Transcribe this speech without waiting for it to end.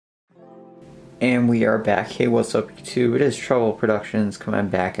And we are back. Hey, what's up YouTube? It is Trouble Productions coming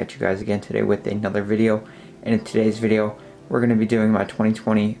back at you guys again today with another video. And in today's video, we're going to be doing my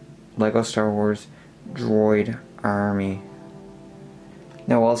 2020 LEGO Star Wars Droid Army.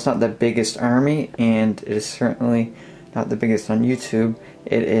 Now, while it's not the biggest army, and it is certainly not the biggest on YouTube,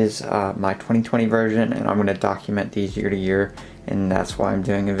 it is my 2020 version, and I'm going to document these year to year, and that's why I'm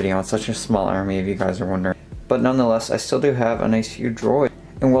doing a video on such a small army, if you guys are wondering. But nonetheless, I still do have a nice few droids.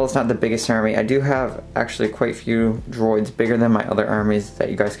 And while it's not the biggest army, I do have actually quite a few droids bigger than my other armies that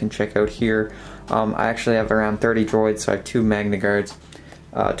you guys can check out here. I actually have around 30 droids, so I have 2 Magna Guards,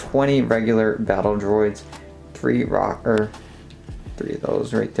 20 regular battle droids, 3 of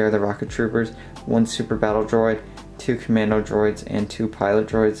those right there, the rocket troopers, 1 super battle droid, 2 commando droids, and 2 pilot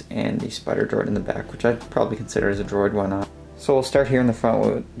droids, and the spider droid in the back, which I'd probably consider as a droid, why not? So we'll start here in the front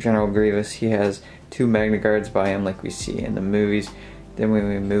with General Grievous. He has 2 Magna Guards by him like we see in the movies. Then when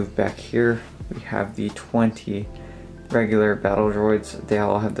we move back here, we have the 20 regular battle droids. They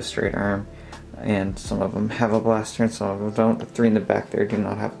all have the straight arm, and some of them have a blaster and some of them don't. The 3 in the back there do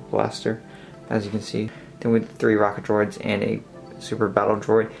not have a blaster, as you can see. Then with 3 rocket droids and a super battle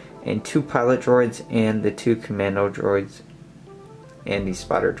droid, and 2 pilot droids and the 2 commando droids and the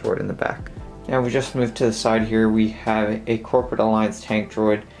spider droid in the back. Now we just moved to the side here, we have a Corporate Alliance tank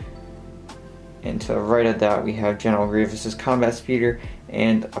droid. And to the right of that we have General Grievous's combat speeder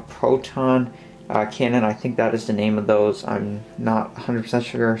and a proton cannon. I think that is the name of those. I'm not 100%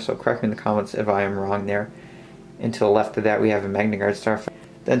 sure, so correct me in the comments if I am wrong there. And to the left of that we have a Magna Guard starfighter.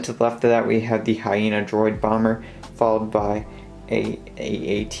 Then to the left of that we have the Hyena droid bomber, followed by a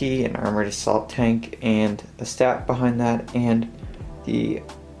AAT, an armored assault tank, and a stat behind that, and the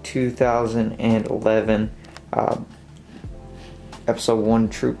 2011 Episode 1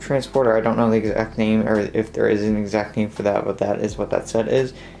 troop transporter. I don't know the exact name, or if there is an exact name for that, but that is what that set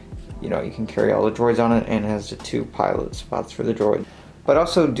is. You know, you can carry all the droids on it, and it has the 2 pilot spots for the droid. But I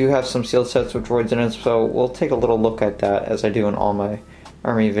also do have some sealed sets with droids in it, so we'll take a little look at that as I do in all my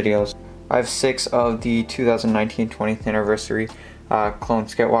army videos. I have 6 of the 2019 20th anniversary clone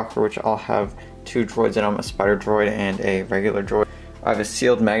Skywalker, which all have 2 droids in them, a spider droid and a regular droid. I have a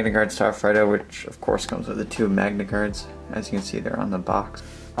sealed Magna Guard starfighter, which of course comes with the 2 Magna Guards, as you can see there on the box.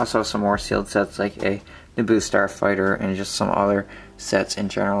 Also have some more sealed sets like a Naboo starfighter and just some other sets in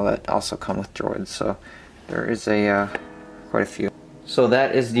general that also come with droids, so there is quite a few. So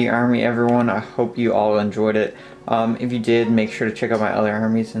that is the army, everyone. I hope you all enjoyed it. If you did, make sure to check out my other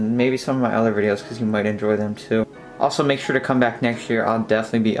armies and maybe some of my other videos because you might enjoy them too. Also make sure to come back next year. I'll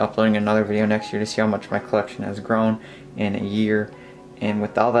definitely be uploading another video next year to see how much my collection has grown in a year. And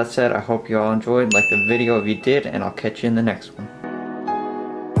with all that said, I hope you all enjoyed. Like the video if you did, and I'll catch you in the next one.